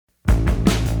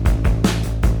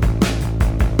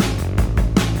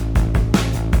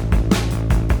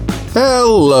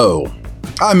Hello,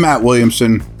 I'm Matt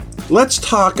Williamson. Let's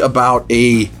talk about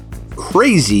a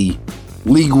crazy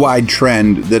league-wide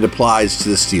trend that applies to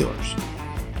the Steelers.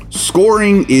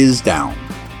 Scoring is down,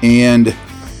 and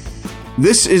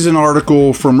this is an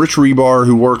article from Rich Rebar,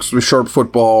 who works with Sharp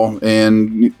Football,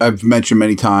 and I've mentioned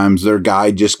many times their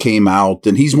guide just came out,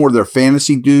 and he's more their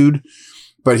fantasy dude,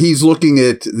 but he's looking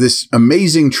at this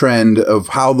amazing trend of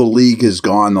how the league has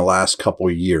gone the last couple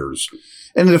of years.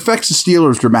 And it affects the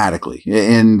Steelers dramatically.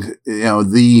 And,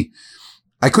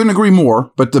 I couldn't agree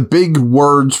more, but the big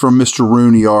words from Mr.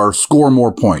 Rooney are score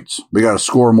more points. We got to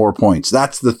score more points.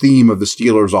 That's the theme of the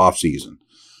Steelers offseason.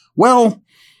 Well,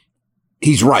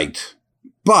 he's right,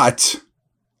 but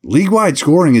league-wide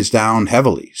scoring is down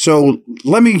heavily. So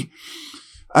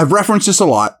I've referenced this a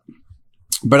lot,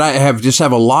 but I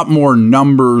have a lot more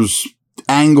numbers,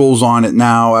 angles on it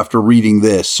now after reading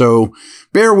this. So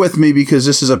bear with me because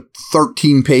this is a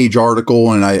 13-page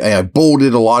article, and I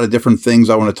bolded a lot of different things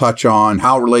I want to touch on,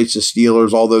 how it relates to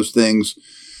Steelers, all those things.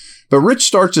 But Rich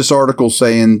starts this article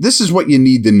saying, this is what you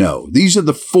need to know. These are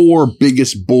the 4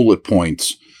 biggest bullet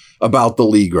points about the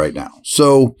league right now.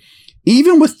 So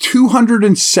even with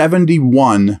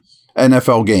 271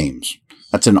 NFL games,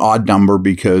 that's an odd number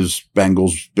because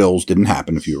Bengals Bills didn't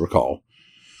happen, if you recall.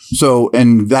 So,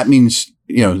 and that means,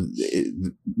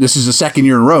 this is the second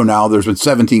year in a row now. There's been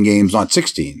 17 games, not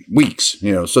 16 weeks,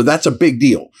 so that's a big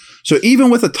deal. So even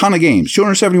with a ton of games,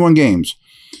 271 games,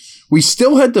 we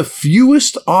still had the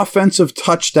fewest offensive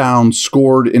touchdowns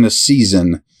scored in a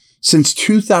season since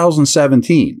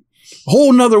 2017. A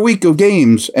whole nother week of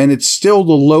games, and it's still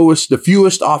the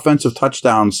fewest offensive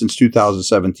touchdowns since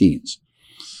 2017.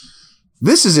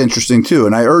 This is interesting too,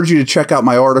 and I urge you to check out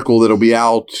my article that'll be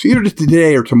out either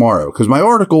today or tomorrow, because my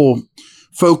article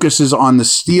focuses on the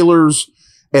Steelers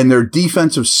and their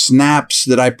defensive snaps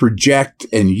that I project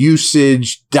and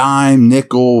usage, dime,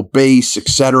 nickel, base,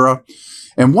 etc.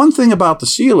 And one thing about the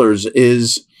Steelers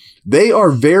is they are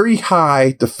very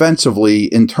high defensively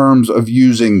in terms of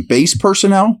using base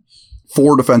personnel,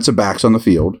 4 defensive backs on the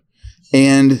field,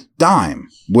 and dime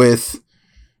with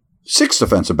 6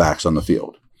 defensive backs on the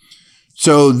field.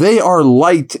 So they are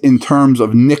light in terms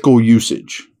of nickel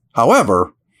usage.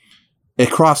 However,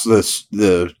 across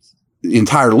the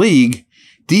entire league,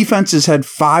 defenses had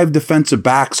 5 defensive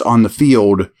backs on the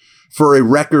field for a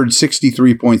record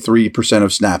 63.3%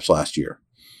 of snaps last year.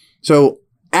 So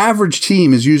average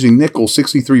team is using nickel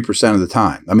 63% of the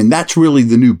time. I mean, that's really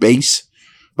the new base,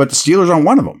 but the Steelers aren't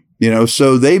one of them.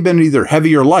 So they've been either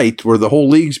heavy or light, where the whole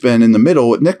league's been in the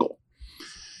middle at nickel.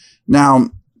 Now,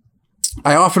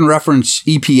 I often reference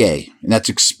EPA, and that's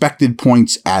expected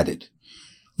points added.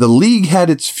 The league had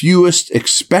its fewest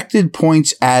expected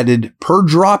points added per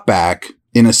dropback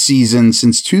in a season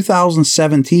since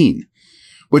 2017,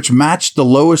 which matched the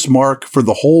lowest mark for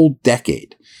the whole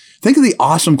decade. Think of the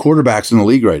awesome quarterbacks in the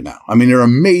league right now. I mean, they're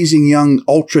amazing, young,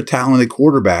 ultra-talented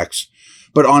quarterbacks,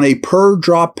 but on a per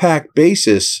dropback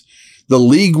basis, the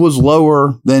league was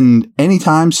lower than any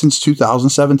time since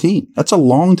 2017. That's a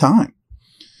long time.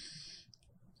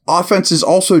 Offenses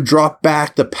also dropped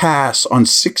back to pass on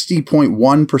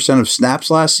 60.1% of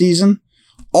snaps last season,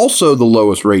 also the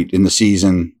lowest rate in the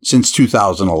season since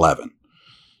 2011.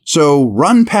 So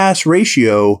run-pass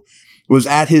ratio was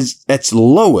at its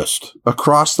lowest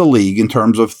across the league in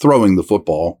terms of throwing the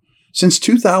football since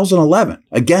 2011.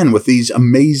 Again, with these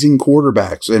amazing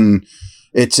quarterbacks, and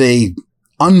it's a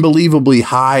unbelievably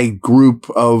high group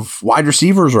of wide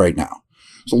receivers right now.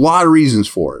 There's a lot of reasons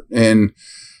for it, and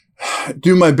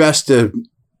do my best to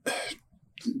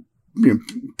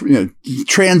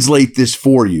translate this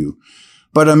for you.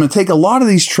 But I'm going to take a lot of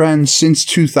these trends since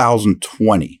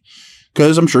 2020,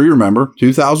 because I'm sure you remember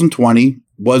 2020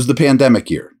 was the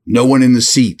pandemic year. No one in the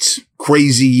seats.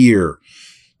 Crazy year.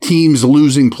 Teams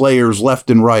losing players left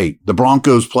and right. The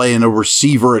Broncos playing a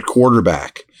receiver at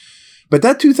quarterback. But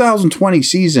that 2020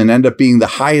 season ended up being the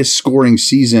highest scoring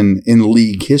season in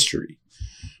league history.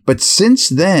 But since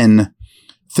then,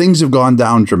 things have gone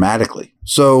down dramatically.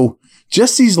 So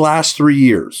just these last 3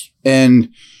 years, and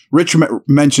Rich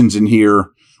mentions in here,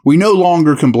 we no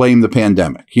longer can blame the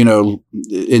pandemic.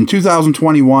 In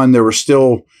 2021, there were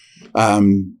still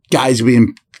guys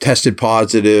being tested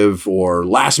positive or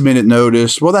last minute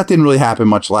notice. Well, that didn't really happen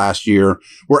much last year.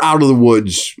 We're out of the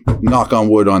woods, knock on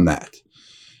wood on that.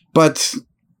 But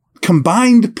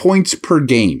combined points per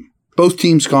game, both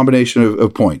teams' combination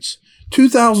of points,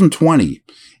 2020,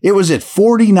 it was at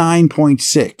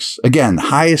 49.6. Again,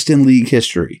 highest in league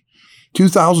history.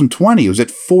 2020, it was at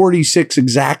 46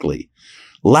 exactly.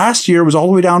 Last year was all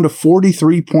the way down to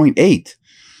 43.8.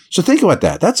 So think about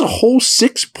that. That's a whole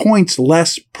 6 points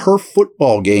less per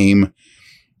football game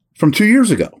from 2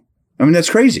 years ago. I mean, that's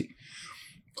crazy.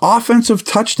 Offensive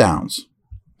touchdowns,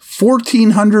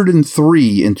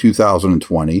 1,403 in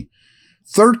 2020,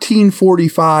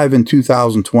 1,345 in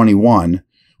 2021,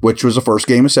 which was the first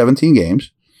game of 17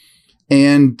 games,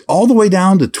 and all the way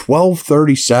down to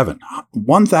 1,237,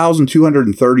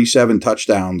 1,237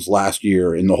 touchdowns last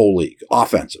year in the whole league,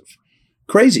 offensive.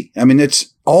 Crazy. I mean,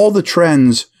 it's all the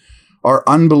trends are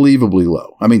unbelievably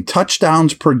low. I mean,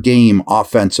 touchdowns per game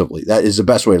offensively, that is the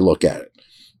best way to look at it.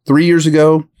 3 years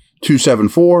ago,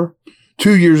 2.74.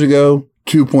 2 years ago,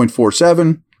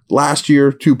 2.47. Last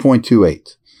year,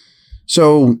 2.28.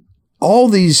 So all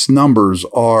these numbers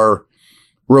are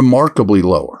remarkably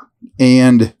lower.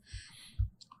 And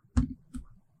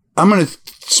I'm going to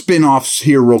spin off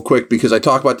here real quick because I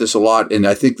talk about this a lot, and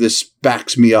I think this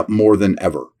backs me up more than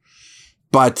ever.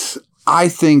 But I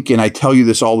think, and I tell you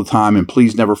this all the time, and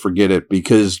please never forget it,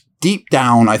 because deep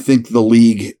down, I think the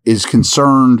league is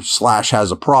concerned /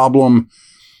 has a problem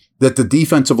that the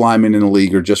defensive linemen in the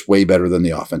league are just way better than the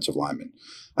offensive linemen.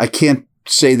 I can't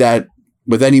say that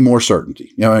with any more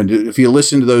certainty. You know, and if you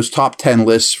listen to those top 10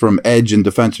 lists from edge and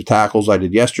defensive tackles I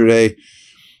did yesterday,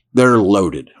 they're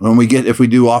loaded. If we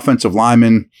do offensive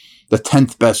linemen, the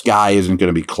 10th best guy isn't going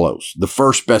to be close. The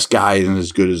first best guy isn't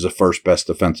as good as the first best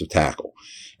defensive tackle.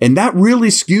 And that really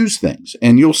skews things.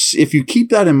 And if you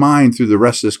keep that in mind through the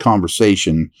rest of this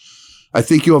conversation, I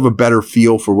think you'll have a better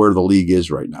feel for where the league is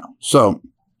right now. So,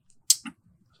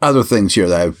 other things here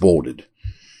that I've bolded.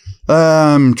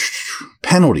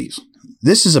 Penalties.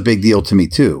 This is a big deal to me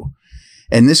too.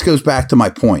 And this goes back to my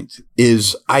point,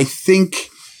 is I think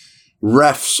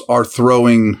refs are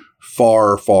throwing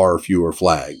far, far fewer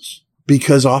flags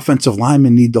because offensive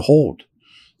linemen need to hold.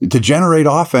 To generate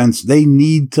offense, they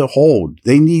need to hold.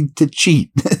 They need to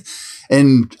cheat.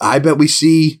 And I bet we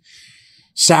see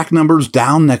sack numbers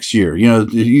down next year. You know,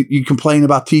 you complain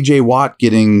about TJ Watt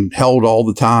getting held all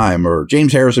the time, or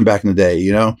James Harrison back in the day,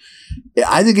 you know.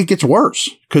 I think it gets worse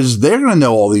because they're going to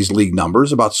know all these league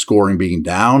numbers about scoring being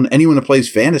down. Anyone that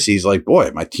plays fantasy is like,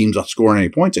 boy, my team's not scoring any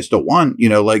points. I still won. You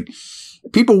know, like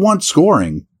people want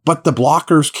scoring, but the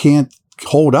blockers can't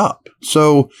hold up.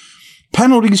 So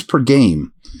penalties per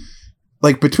game.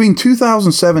 Like between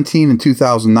 2017 and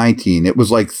 2019, it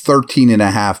was like 13 and a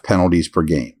half penalties per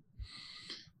game.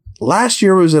 Last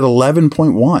year was at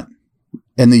 11.1,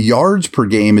 and the yards per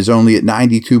game is only at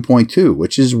 92.2,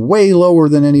 which is way lower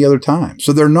than any other time.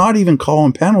 So they're not even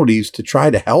calling penalties to try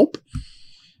to help,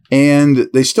 and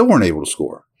they still weren't able to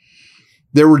score.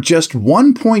 There were just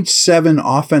 1.7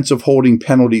 offensive holding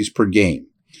penalties per game,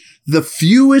 the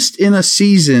fewest in a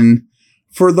season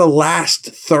for the last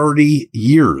 30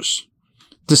 years.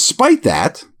 Despite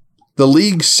that, the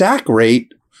league's sack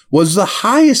rate was the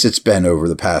highest it's been over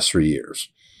the past 3 years.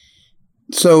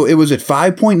 So it was at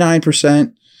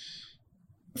 5.9%,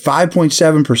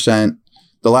 5.7%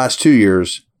 the last 2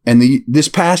 years, and this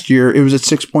past year it was at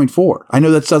 6.4. I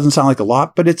know that doesn't sound like a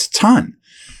lot, but it's a ton.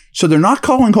 So they're not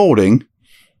calling holding.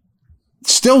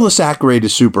 Still, the sack rate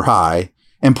is super high,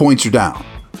 and points are down.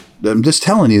 I'm just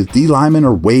telling you, D linemen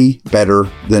are way better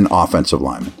than offensive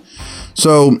linemen.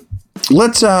 So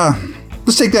let's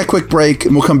take that quick break,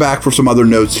 and we'll come back for some other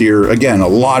notes here. Again, a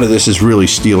lot of this is really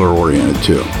Steeler oriented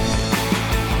too.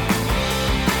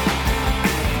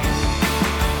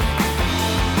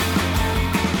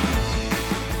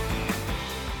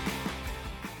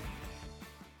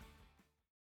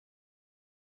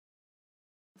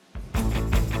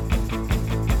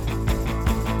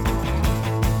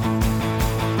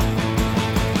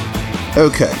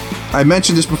 Okay, I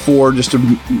mentioned this before, just to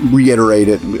reiterate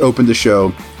it. We opened the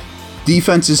show.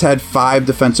 Defenses had 5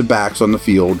 defensive backs on the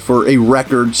field for a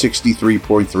record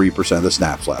 63.3% of the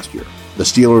snaps last year. The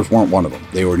Steelers weren't one of them.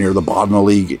 They were near the bottom of the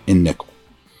league in nickel.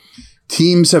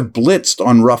 Teams have blitzed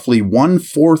on roughly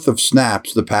 1/4 of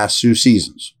snaps the past 2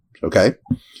 seasons. Okay?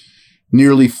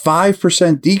 Nearly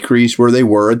 5% decrease where they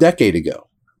were a decade ago.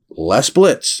 Less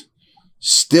blitz.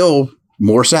 Still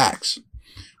more sacks.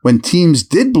 When teams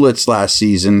did blitz last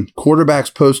season,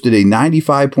 quarterbacks posted a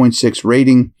 95.6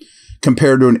 rating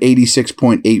compared to an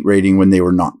 86.8 rating when they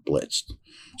were not blitzed.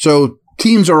 So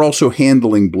teams are also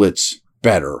handling blitz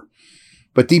better.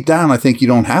 But deep down, I think you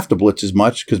don't have to blitz as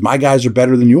much because my guys are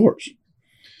better than yours.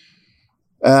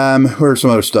 Here's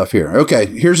some other stuff here. Okay,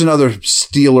 here's another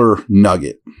Steeler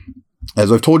nugget.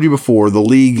 As I've told you before, the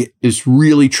league is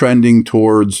really trending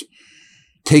towards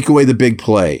take away the big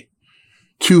play,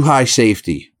 too high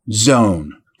safety,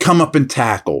 zone, come up and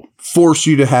tackle, force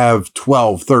you to have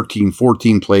 12, 13,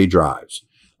 14 play drives,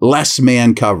 less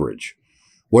man coverage.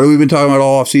 What have we been talking about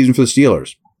all offseason for the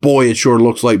Steelers? boy, it sure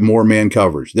looks like more man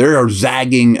coverage. They are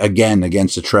zagging again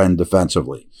against the trend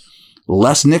defensively.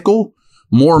 Less nickel,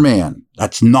 more man.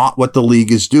 That's not what the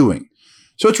league is doing.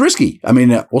 So it's risky. I mean,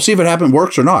 we'll see if it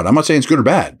works or not. I'm not saying it's good or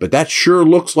bad, but that sure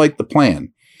looks like the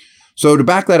plan. So to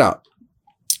back that up,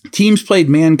 teams played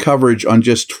man coverage on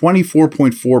just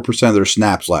 24.4% of their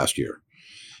snaps last year,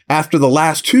 after the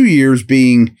last 2 years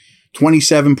being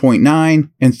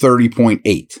 27.9 and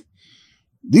 30.8.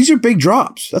 These are big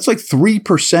drops. That's like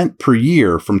 3% per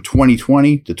year from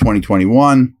 2020 to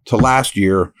 2021 to last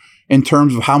year in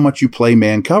terms of how much you play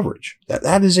man coverage.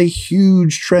 That is a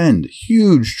huge trend,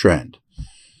 huge trend.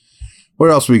 What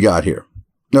else we got here?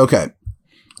 Okay.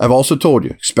 I've also told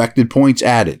you, expected points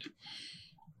added.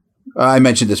 I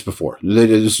mentioned this before.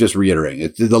 It's just reiterating.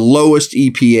 It's the lowest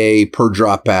EPA per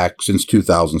dropback since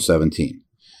 2017.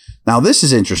 Now, this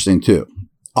is interesting too.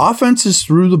 Offenses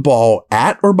threw the ball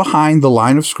at or behind the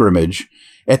line of scrimmage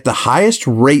at the highest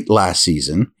rate last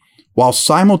season, while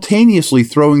simultaneously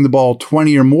throwing the ball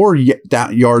 20 or more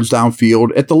yards downfield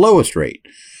at the lowest rate.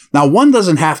 Now, one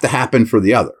doesn't have to happen for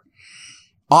the other.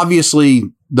 Obviously,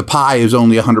 the pie is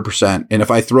only 100%, and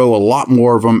if I throw a lot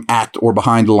more of them at or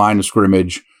behind the line of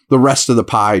scrimmage, the rest of the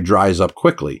pie dries up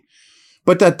quickly.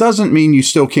 But that doesn't mean you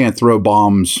still can't throw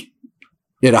bombs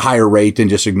at a higher rate than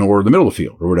just ignore the middle of the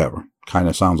field or whatever. Kind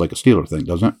of sounds like a Steeler thing,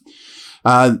 doesn't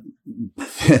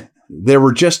it? There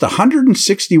were just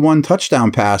 161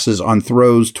 touchdown passes on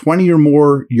throws 20 or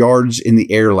more yards in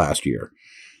the air last year,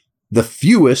 the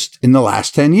fewest in the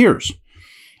last 10 years.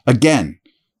 Again,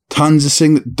 tons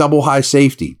of double high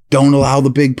safety. Don't allow the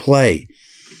big play.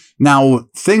 Now,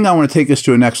 thing I want to take us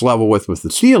to a next level with the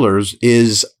Steelers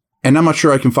is, and I'm not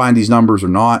sure I can find these numbers or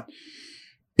not,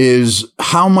 is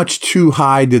how much too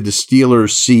high did the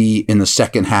Steelers see in the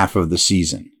second half of the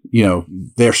season? You know,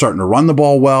 they're starting to run the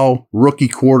ball well, rookie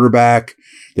quarterback.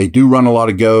 They do run a lot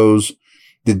of goes.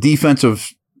 The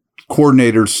defensive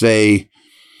coordinators say,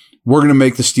 we're going to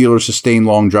make the Steelers sustain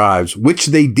long drives, which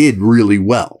they did really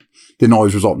well. Didn't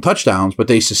always result in touchdowns, but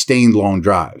they sustained long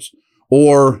drives.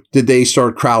 Or did they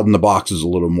start crowding the boxes a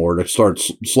little more to start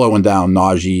slowing down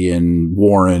Najee and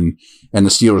Warren, and the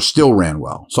Steelers still ran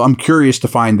well? So I'm curious to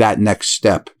find that next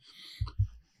step.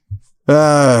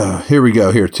 Here we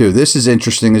go here too. This is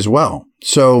interesting as well.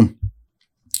 So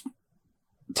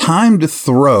time to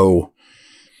throw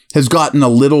has gotten a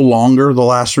little longer the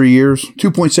last 3 years,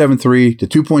 2.73 to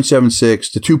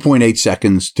 2.76 to 2.8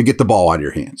 seconds to get the ball out of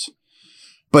your hands.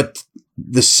 But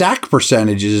the sack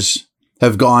percentages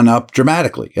have gone up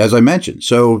dramatically, as I mentioned.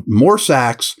 So more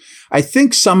sacks. I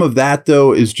think some of that,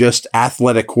 though, is just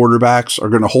athletic quarterbacks are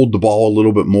going to hold the ball a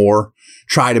little bit more,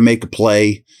 try to make a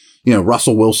play. You know,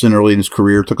 Russell Wilson early in his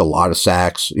career took a lot of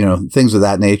sacks, you know, things of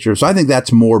that nature. So I think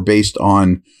that's more based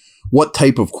on what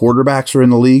type of quarterbacks are in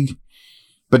the league.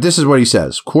 But this is what he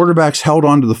says. Quarterbacks held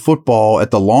onto the football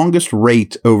at the longest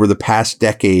rate over the past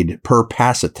decade per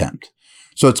pass attempt.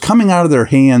 So it's coming out of their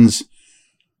hands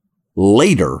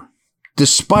later,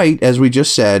 despite, as we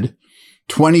just said,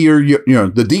 20 or,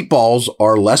 the deep balls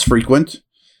are less frequent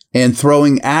and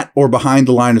throwing at or behind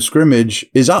the line of scrimmage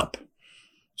is up.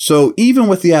 So even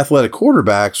with the athletic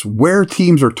quarterbacks, where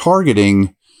teams are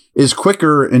targeting is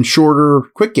quicker and shorter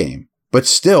quick game. But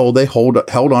still, they held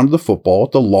onto the football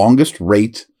at the longest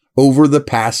rate over the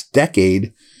past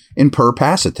decade in per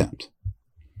pass attempt.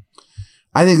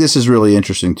 I think this is really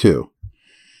interesting too.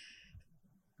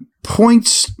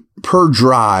 Points per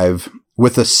drive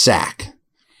with a sack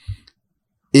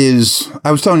is,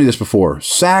 I was telling you this before,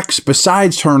 sacks,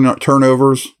 besides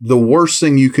turnovers, the worst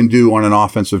thing you can do on an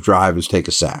offensive drive is take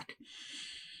a sack.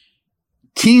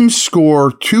 Teams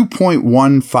score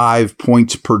 2.15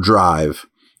 points per drive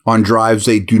on drives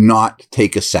they do not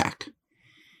take a sack.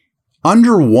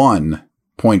 Under 1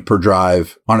 point per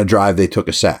drive on a drive they took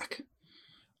a sack.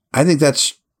 I think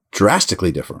that's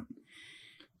drastically different.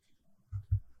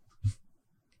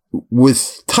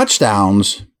 With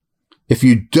touchdowns, if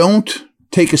you don't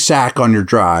take a sack on your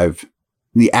drive,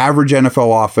 the average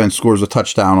NFL offense scores a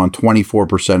touchdown on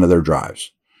 24% of their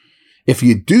drives. If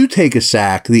you do take a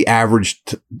sack, the average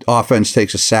offense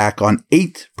takes a sack on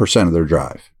 8% of their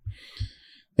drive.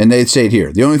 And they'd say it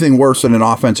here. The only thing worse on an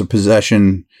offensive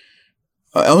possession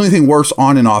than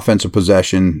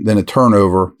a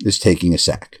turnover is taking a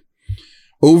sack.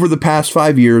 Over the past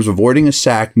 5 years, avoiding a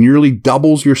sack nearly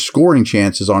doubles your scoring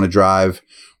chances on a drive,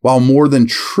 while more than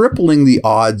tripling the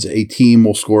odds a team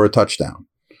will score a touchdown.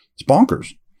 It's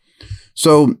bonkers.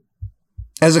 So,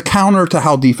 as a counter to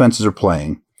how defenses are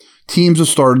playing, teams have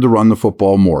started to run the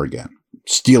football more again.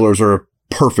 Steelers are a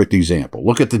perfect example.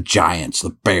 Look at the Giants,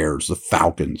 the Bears, the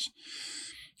Falcons.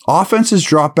 Offenses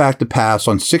dropped back to pass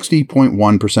on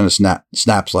 60.1% of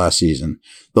snaps last season,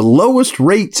 the lowest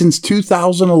rate since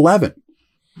 2011.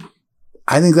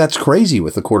 I think that's crazy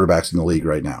with the quarterbacks in the league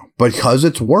right now. Because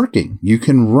it's working. You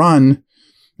can run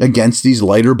against these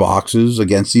lighter boxes,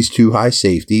 against these two high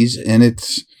safeties, and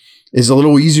it's a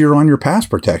little easier on your pass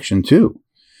protection too.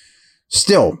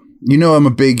 Still, I'm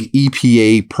a big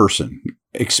EPA person.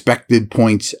 Expected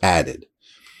points added.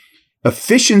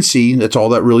 Efficiency, that's all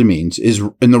that really means, is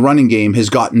in the running game has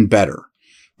gotten better.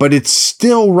 But it's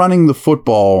still running the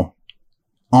football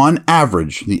on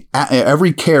average.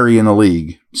 Every carry in the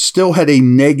league still had a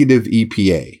negative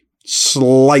EPA,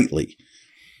 slightly.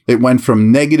 It went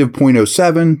from negative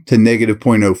 0.07 to negative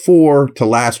 0.04 to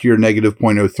last year negative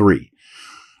 0.03.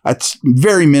 That's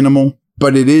very minimal,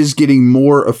 but it is getting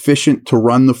more efficient to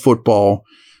run the football.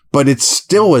 But it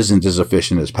still isn't as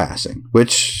efficient as passing,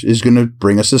 which is going to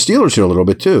bring us to Steelers here a little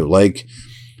bit too. Like,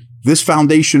 this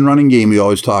foundation running game we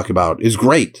always talk about is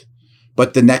great,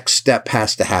 but the next step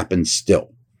has to happen still.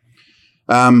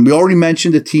 We already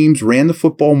mentioned the teams ran the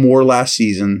football more last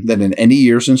season than in any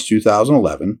year since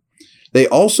 2011. They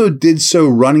also did so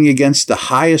running against the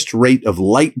highest rate of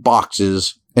light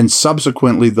boxes and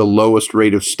subsequently the lowest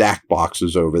rate of stacked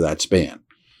boxes over that span.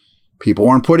 People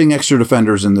aren't putting extra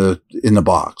defenders in the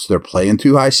box. They're playing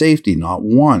two high safety, not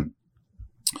one.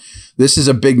 This is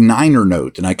a big Niner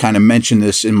note, and I kind of mentioned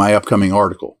this in my upcoming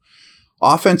article.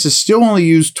 Offenses still only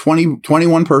use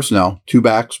 21 personnel, two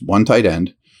backs, one tight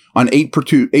end, on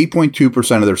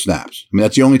 8.2% of their snaps. I mean,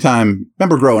 that's the only time,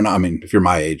 remember growing up, if you're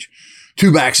my age,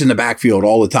 two backs in the backfield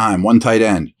all the time, one tight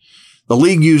end. The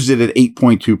league used it at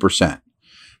 8.2%.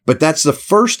 But that's the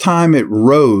first time it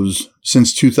rose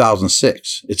since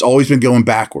 2006. It's always been going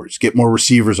backwards. Get more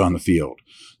receivers on the field.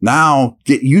 Now,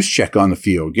 get Juszczyk on the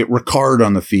field. Get Ricard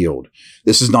on the field.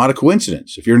 This is not a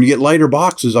coincidence. If you're going to get lighter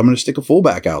boxes, I'm going to stick a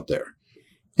fullback out there.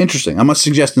 Interesting. I'm not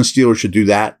suggesting the Steelers should do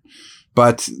that,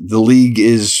 but the league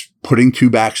is putting two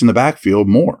backs in the backfield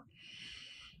more.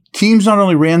 Teams not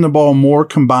only ran the ball more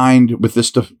combined with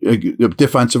this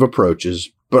defensive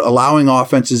approaches, but allowing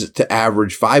offenses to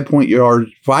average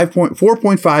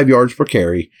 4.5 yards per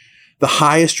carry, the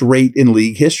highest rate in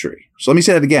league history. So let me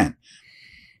say that again.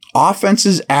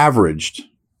 Offenses averaged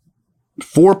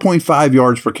 4.5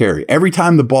 yards per carry. Every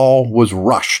time the ball was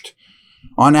rushed,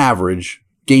 on average,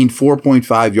 gained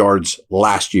 4.5 yards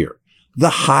last year. The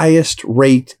highest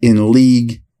rate in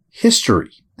league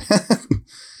history.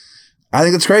 I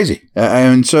think it's crazy.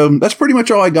 And so that's pretty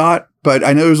much all I got, but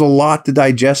I know there's a lot to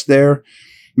digest there.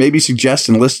 Maybe suggest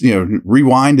and listen,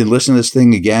 rewind and listen to this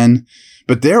thing again.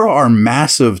 But there are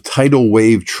massive tidal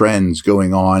wave trends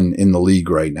going on in the league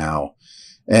right now.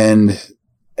 And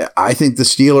I think the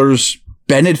Steelers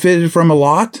benefited from a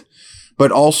lot, but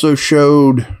also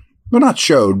certainly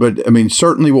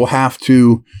will have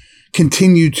to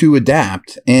continue to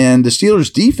adapt. And the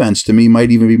Steelers defense to me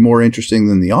might even be more interesting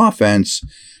than the offense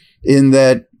in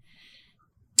that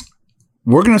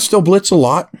we're going to still blitz a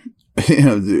lot.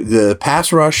 The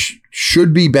pass rush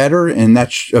should be better, and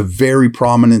that's a very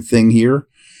prominent thing here.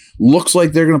 Looks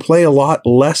like they're going to play a lot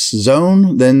less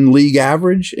zone than league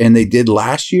average, and they did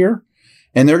last year.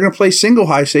 And they're going to play single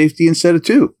high safety instead of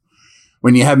two.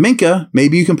 When you have Minka,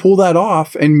 maybe you can pull that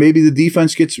off, and maybe the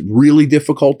defense gets really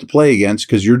difficult to play against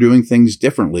because you're doing things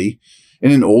differently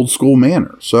in an old school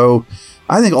manner. So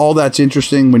I think all that's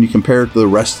interesting when you compare it to the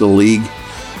rest of the league.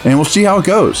 And we'll see how it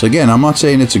goes. Again, I'm not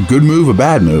saying it's a good move, a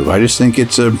bad move. I just think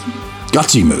it's a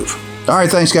gutsy move. All right,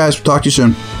 thanks, guys. Talk to you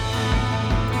soon.